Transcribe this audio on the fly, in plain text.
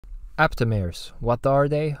Aptamers, what are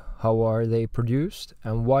they, how are they produced,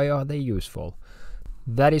 and why are they useful?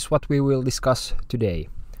 That is what we will discuss today.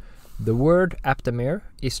 The word aptamer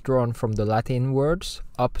is drawn from the Latin words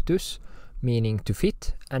aptus, meaning to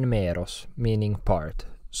fit, and meros, meaning part.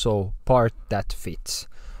 So part that fits.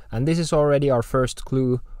 And this is already our first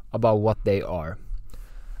clue about what they are.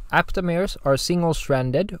 Aptamers are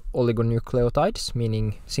single-stranded oligonucleotides,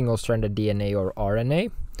 meaning single-stranded DNA or RNA,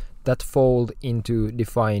 that fold into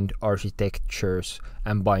defined architectures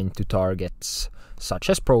and bind to targets, such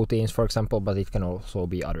as proteins, for example, but it can also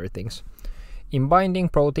be other things. In binding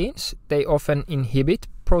proteins, they often inhibit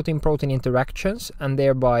protein-protein interactions and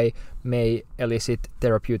thereby may elicit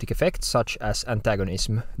therapeutic effects such as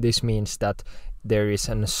antagonism. This means that there is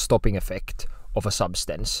a stopping effect of a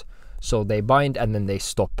substance. So they bind and then they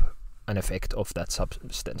stop an effect of that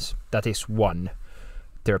substance. That is one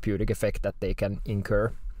therapeutic effect that they can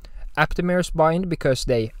incur. Aptamers bind because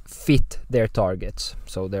they fit their targets.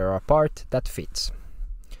 So they are a part that fits.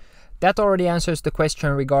 That already answers the question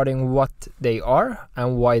regarding what they are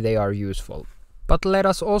and why they are useful. But let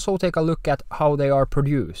us also take a look at how they are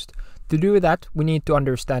produced. To do that, we need to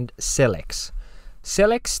understand SELEX.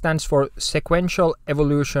 SELEX stands for Sequential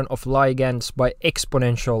Evolution of Ligands by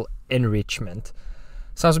Exponential Enrichment.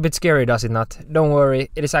 Sounds a bit scary, does it not? Don't worry,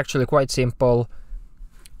 it is actually quite simple.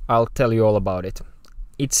 I'll tell you all about it.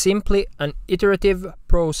 It's simply an iterative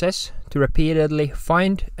process to repeatedly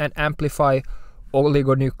find and amplify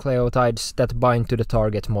oligonucleotides that bind to the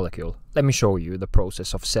target molecule. Let me show you the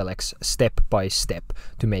process of SELEX step by step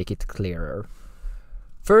to make it clearer.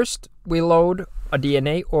 First, we load a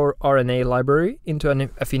DNA or RNA library into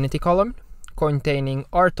an affinity column containing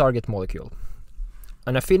our target molecule.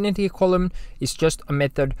 An affinity column is just a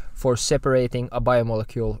method for separating a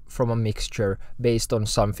biomolecule from a mixture based on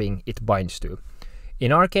something it binds to.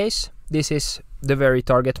 In our case, this is the very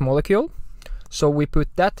target molecule. So we put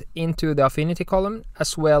that into the affinity column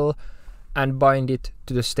as well and bind it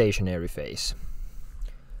to the stationary phase.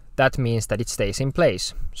 That means that it stays in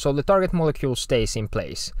place. So the target molecule stays in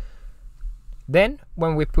place. Then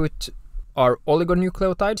when we put our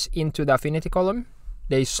oligonucleotides into the affinity column,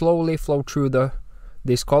 they slowly flow through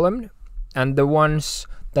this column, and the ones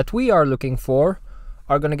that we are looking for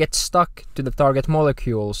are going to get stuck to the target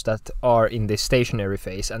molecules that are in this stationary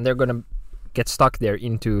phase, and they're going to get stuck there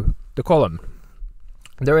into the column.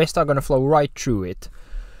 The rest are going to flow right through it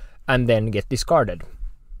and then get discarded.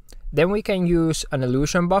 Then we can use an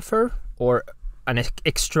elution buffer or an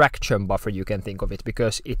extraction buffer, you can think of it,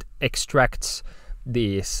 because it extracts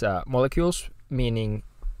these molecules, meaning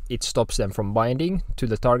it stops them from binding to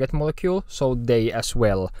the target molecule, so they as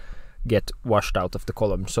well get washed out of the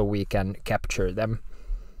column, so we can capture them.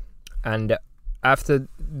 And after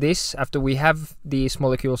we have these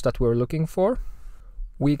molecules that we're looking for,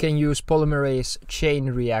 we can use polymerase chain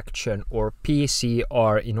reaction or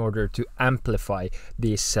PCR in order to amplify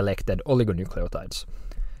these selected oligonucleotides.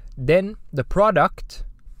 Then the product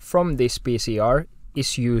from this PCR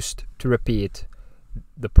is used to repeat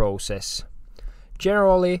the process.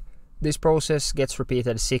 Generally, this process gets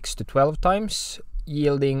repeated 6 to 12 times,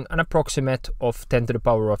 yielding an approximate of 10 to the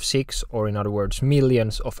power of 6, or in other words,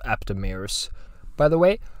 millions of aptamers. By the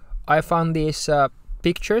way, I found these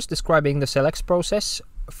pictures describing the SELEX process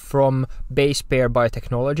from Base Pair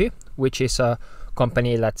Biotechnology, which is a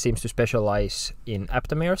company that seems to specialize in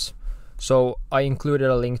aptamers. So I included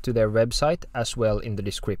a link to their website as well in the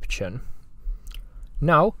description.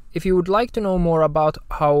 Now, if you would like to know more about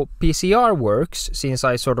how PCR works, since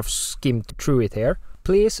I sort of skimmed through it here,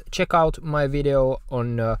 please check out my video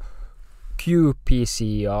on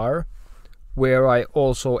qPCR, where I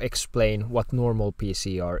also explain what normal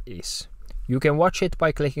PCR is. You can watch it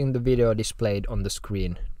by clicking the video displayed on the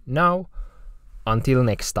screen now. Until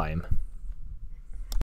next time.